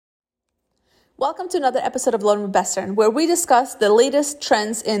Welcome to another episode of Learn with Bestern, where we discuss the latest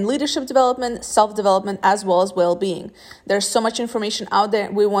trends in leadership development, self-development, as well as well-being. There's so much information out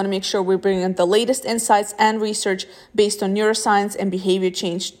there. We want to make sure we bring in the latest insights and research based on neuroscience and behavior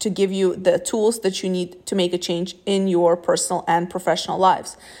change to give you the tools that you need to make a change in your personal and professional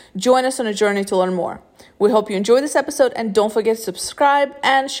lives. Join us on a journey to learn more. We hope you enjoy this episode, and don't forget to subscribe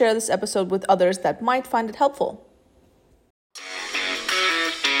and share this episode with others that might find it helpful.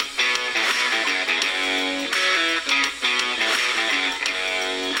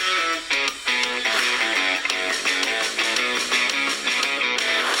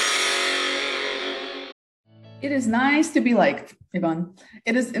 It is nice to be liked, Ivan.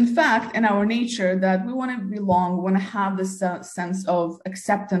 It is, in fact, in our nature that we want to belong, we want to have this sense of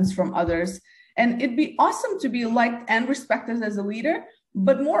acceptance from others. And it'd be awesome to be liked and respected as a leader,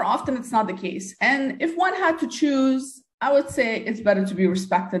 but more often it's not the case. And if one had to choose, I would say it's better to be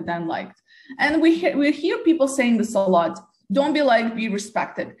respected than liked. And we hear people saying this a lot. Don't be liked, be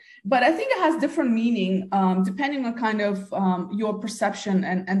respected. But I think it has different meaning depending on kind of your perception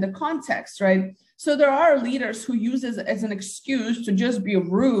and the context, right? So there are leaders who use it as an excuse to just be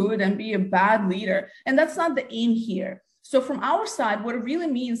rude and be a bad leader. And that's not the aim here. So from our side, what it really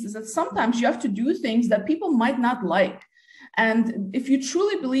means is that sometimes you have to do things that people might not like. And if you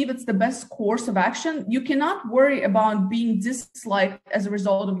truly believe it's the best course of action, you cannot worry about being disliked as a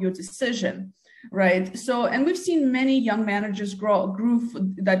result of your decision. Right. So, and we've seen many young managers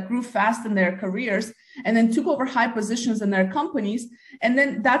grew fast in their careers and then took over high positions in their companies. And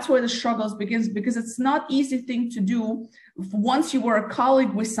then that's where the struggles begins, because it's not easy thing to do. Once you were a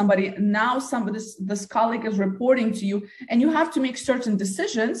colleague with somebody, now this colleague is reporting to you, and you have to make certain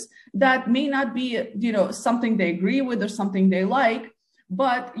decisions that may not be, something they agree with or something they like,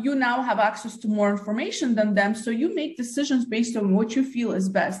 but you now have access to more information than them. So you make decisions based on what you feel is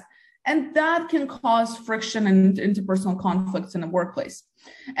best. And that can cause friction and interpersonal conflicts in the workplace.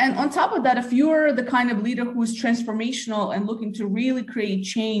 And on top of that, if you're the kind of leader who is transformational and looking to really create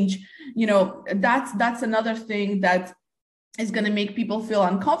change, that's another thing that is going to make people feel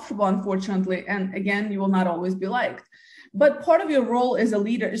uncomfortable, unfortunately. And again, you will not always be liked. But part of your role as a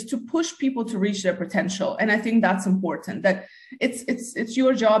leader is to push people to reach their potential. And I think that's important, that it's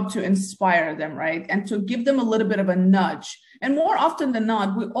your job to inspire them, right? And to give them a little bit of a nudge. And more often than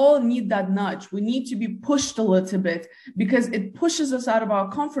not, we all need that nudge. We need to be pushed a little bit because it pushes us out of our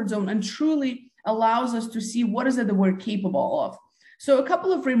comfort zone and truly allows us to see what is it that we're capable of. So a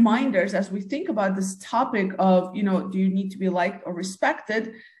couple of reminders as we think about this topic of, do you need to be liked or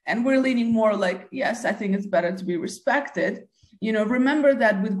respected? And we're leaning more like, yes, I think it's better to be respected. Remember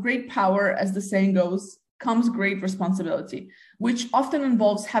that with great power, as the saying goes, comes great responsibility, which often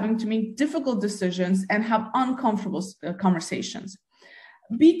involves having to make difficult decisions and have uncomfortable conversations.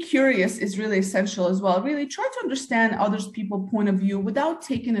 Be curious is really essential as well. Really try to understand others' people's point of view without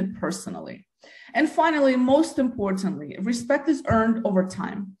taking it personally. And finally, most importantly, respect is earned over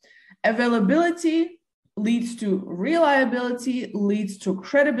time. Availability leads to reliability, leads to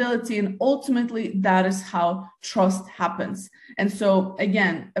credibility, and ultimately that is how trust happens. And so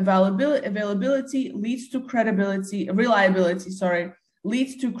again, availability leads to reliability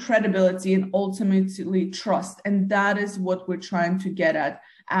leads to credibility and ultimately trust. And that is what we're trying to get at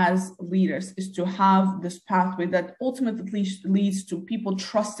as leaders, is to have this pathway that ultimately leads to people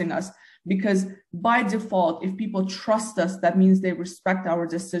trusting us. Because by default, if people trust us, that means they respect our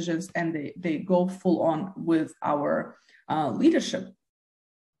decisions and they go full on with our leadership.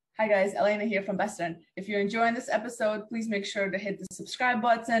 Hi guys, Elena here from Bestern. If you're enjoying this episode, please make sure to hit the subscribe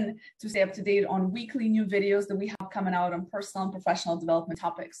button to stay up to date on weekly new videos that we have coming out on personal and professional development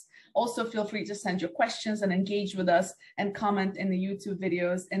topics. Also, feel free to send your questions and engage with us and comment in the YouTube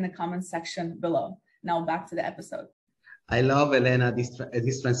videos in the comment section below. Now back to the episode. I love, Elena,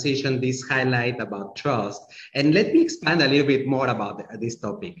 this transition, this highlight about trust. And let me expand a little bit more about this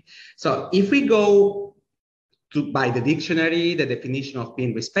topic. So if we go by the dictionary, the definition of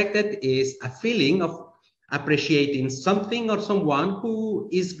being respected is a feeling of appreciating something or someone who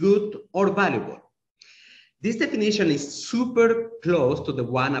is good or valuable. This definition is super close to the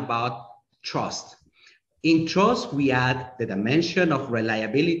one about trust. In trust, we add the dimension of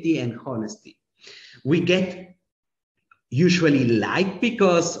reliability and honesty. We get usually liked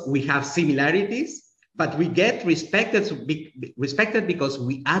because we have similarities, but we get respected because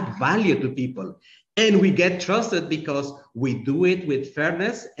we add value to people. And we get trusted because we do it with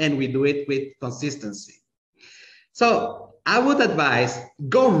fairness and we do it with consistency. So I would advise,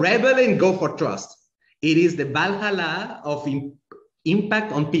 go rebel and go for trust. It is the Valhalla of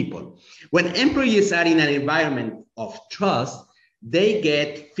impact on people. When employees are in an environment of trust, they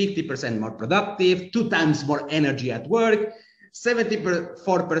get 50% more productive, 2 times more energy at work,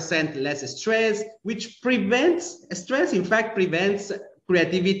 74% less stress, which prevents stress, in fact, prevents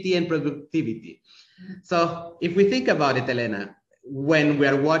creativity and productivity. So if we think about it, Elena, when we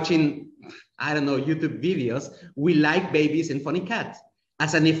are watching, I don't know, YouTube videos, we like babies and funny cats.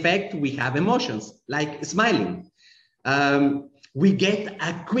 As an effect, we have emotions like smiling. We get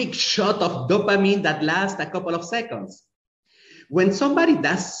a quick shot of dopamine that lasts a couple of seconds. When somebody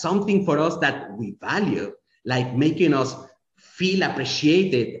does something for us that we value, like making us feel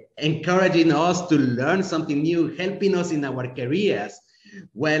appreciated, encouraging us to learn something new, helping us in our careers,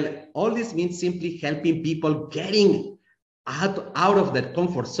 well, all this means simply helping people getting out of their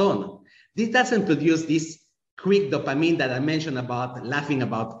comfort zone. This doesn't produce this quick dopamine that I mentioned about laughing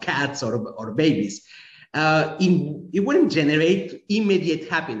about cats or babies. It wouldn't generate immediate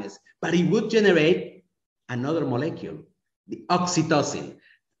happiness, but it would generate another molecule, the oxytocin.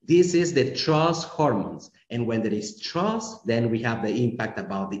 This is the trust hormones. And when there is trust, then we have the impact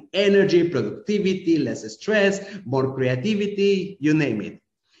about the energy, productivity, less stress, more creativity, you name it.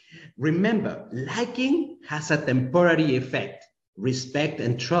 Remember, liking has a temporary effect. Respect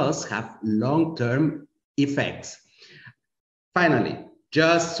and trust have long-term effects. Finally,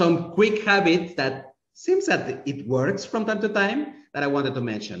 just some quick habits that seems that it works from time to time that I wanted to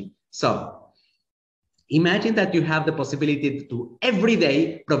mention. So imagine that you have the possibility to every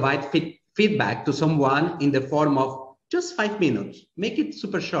day provide feedback to someone in the form of just 5 minutes. Make it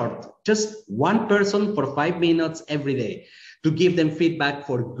super short. Just one person for 5 minutes every day to give them feedback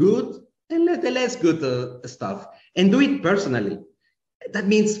for good and the less good stuff. And do it personally. That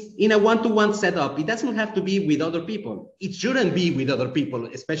means in a one-to-one setup, it doesn't have to be with other people. It shouldn't be with other people,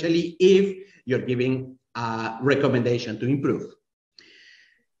 especially if you're giving a recommendation to improve.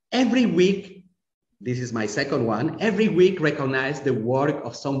 Every week, this is my second one, every week recognize the work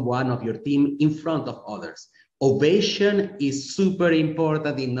of someone of your team in front of others. Ovation is super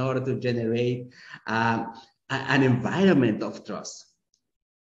important in order to generate an environment of trust.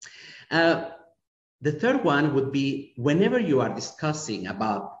 The third one would be whenever you are discussing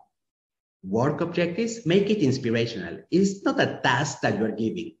about work objectives, make it inspirational. It's not a task that you're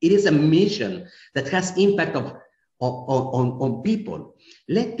giving. It is a mission that has impact on people.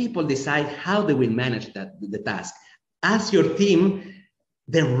 Let people decide how they will manage the task. Ask your team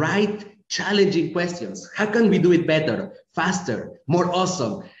the right challenging questions. How can we do it better, faster, more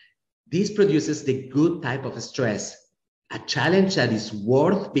awesome? This produces the good type of stress, a challenge that is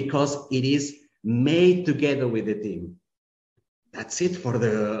worth because it is made together with the team. That's it for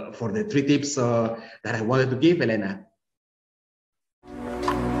the 3 tips that I wanted to give, Elena.